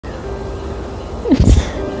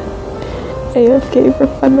AFK for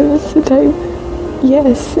 5 minutes to type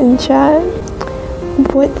yes in chat.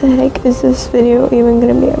 What the heck is this video even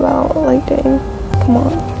gonna be about? Like, dang. Come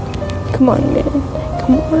on. Come on, man.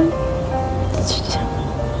 Come on.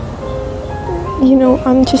 You know,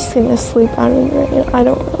 I'm just gonna sleep out in the rain. I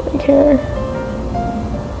don't really care.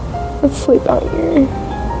 Let's sleep out here.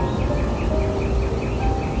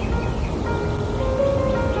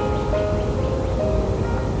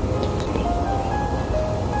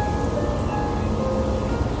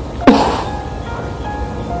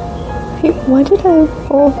 Hey, why did I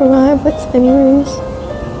fall from high butts anyways?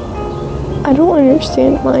 I don't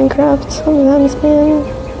understand Minecraft sometimes, man.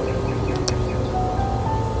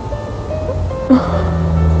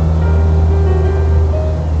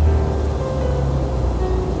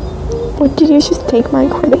 What, did you just take my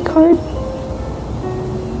credit card?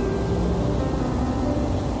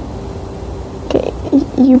 Okay,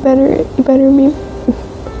 you better be.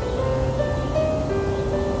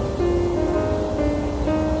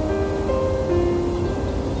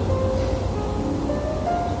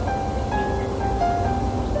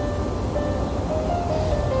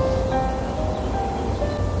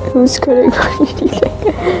 Whose credit card did you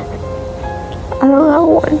take? I don't have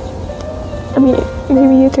one. I mean,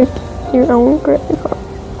 maybe you took your own credit card.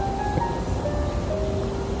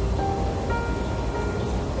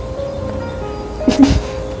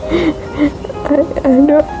 I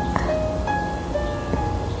don't.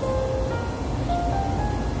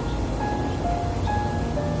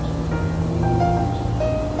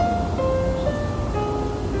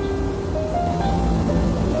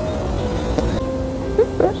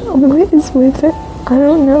 What is with it? I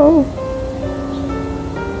don't know.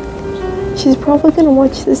 She's probably gonna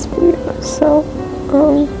watch this video, so,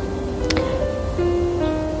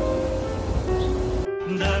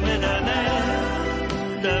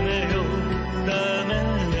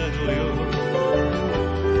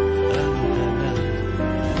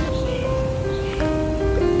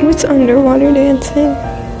 What's underwater dancing?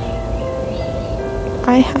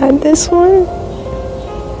 I had this one?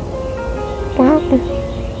 Wow.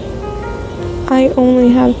 I only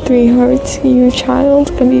have 3 hearts, you child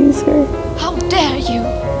abuser. How dare you!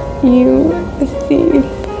 You thief.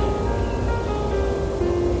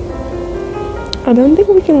 I don't think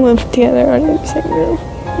we can live together under the same roof,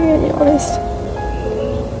 to be honest.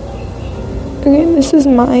 Okay, this is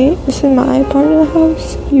my part of the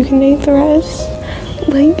house. You can take the rest.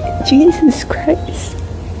 Like, Jesus Christ.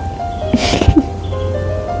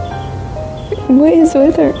 What is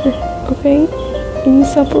with her? Okay?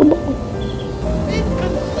 Insufferable.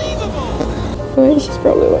 Wait, she's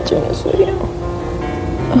probably watching this video.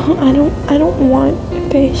 Oh, I don't want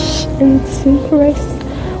fish and soup rice.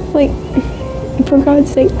 Like, for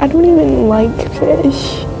God's sake, I don't even like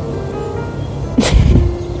fish.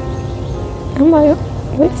 I'm like,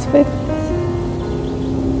 what's with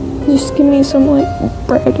this? Just give me some, like,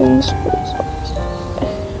 bread and soup.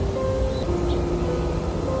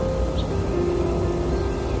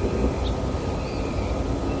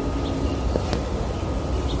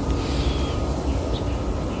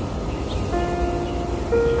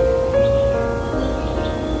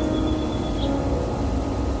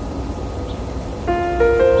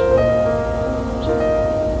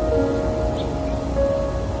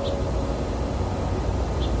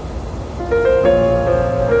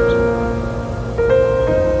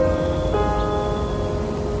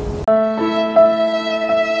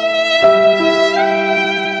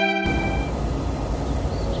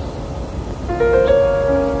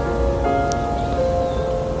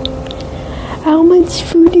 How much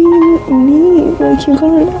food do you need? Like, you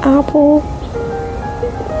got an apple.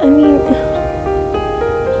 I mean,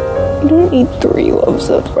 you don't need 3 loaves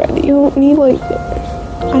of bread. You don't need, like,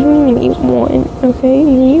 I don't even eat 1, okay? You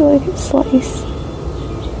need, like, a slice.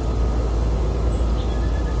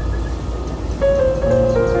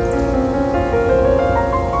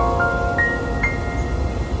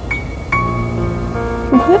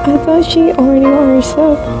 What? I thought she already got her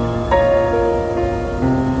stuff.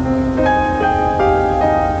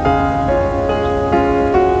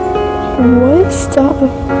 What stuff?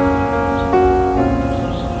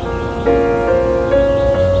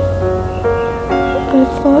 I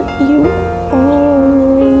thought you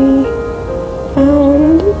already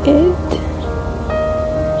found it.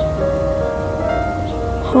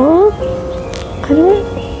 Huh? I don't...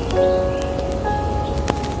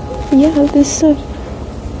 Yeah, this stuff...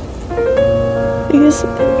 Because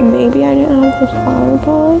maybe I didn't have the flower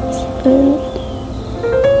pots and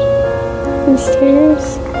the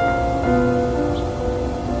stairs.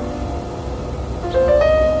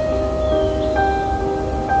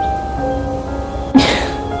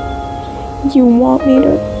 you want me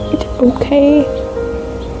to, okay?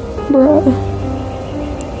 Bruh.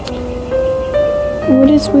 What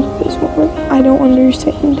is with this woman? I don't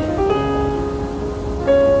understand.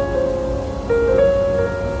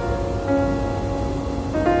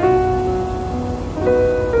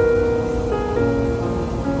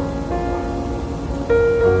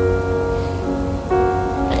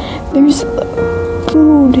 There's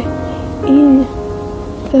food in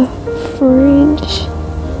the fridge.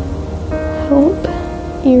 Help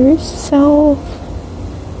yourself.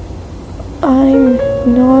 I'm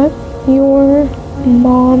not your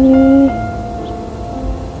mommy.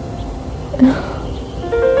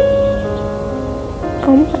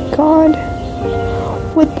 Oh my god.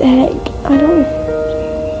 What the heck? I don't...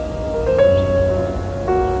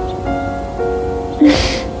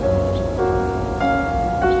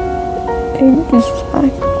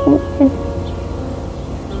 Exactly.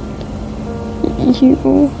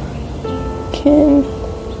 You can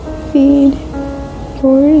feed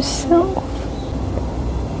yourself.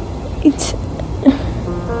 It's...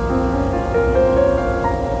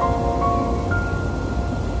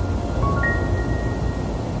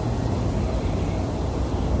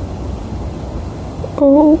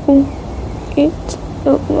 Oh, it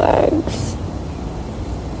lags.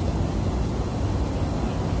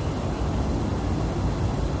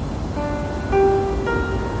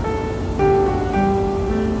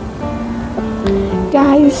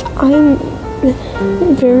 Guys, I'm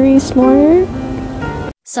very smart.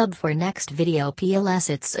 Sub for next video PLS.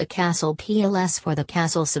 It's a castle PLS for the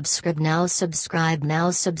castle. Subscribe now, subscribe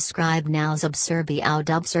now, subscribe now, subserbi out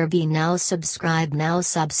subserbi now, subscribe now,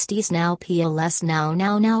 substis now, PLS now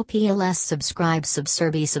PLS, subscribe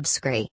subserbi subscribe.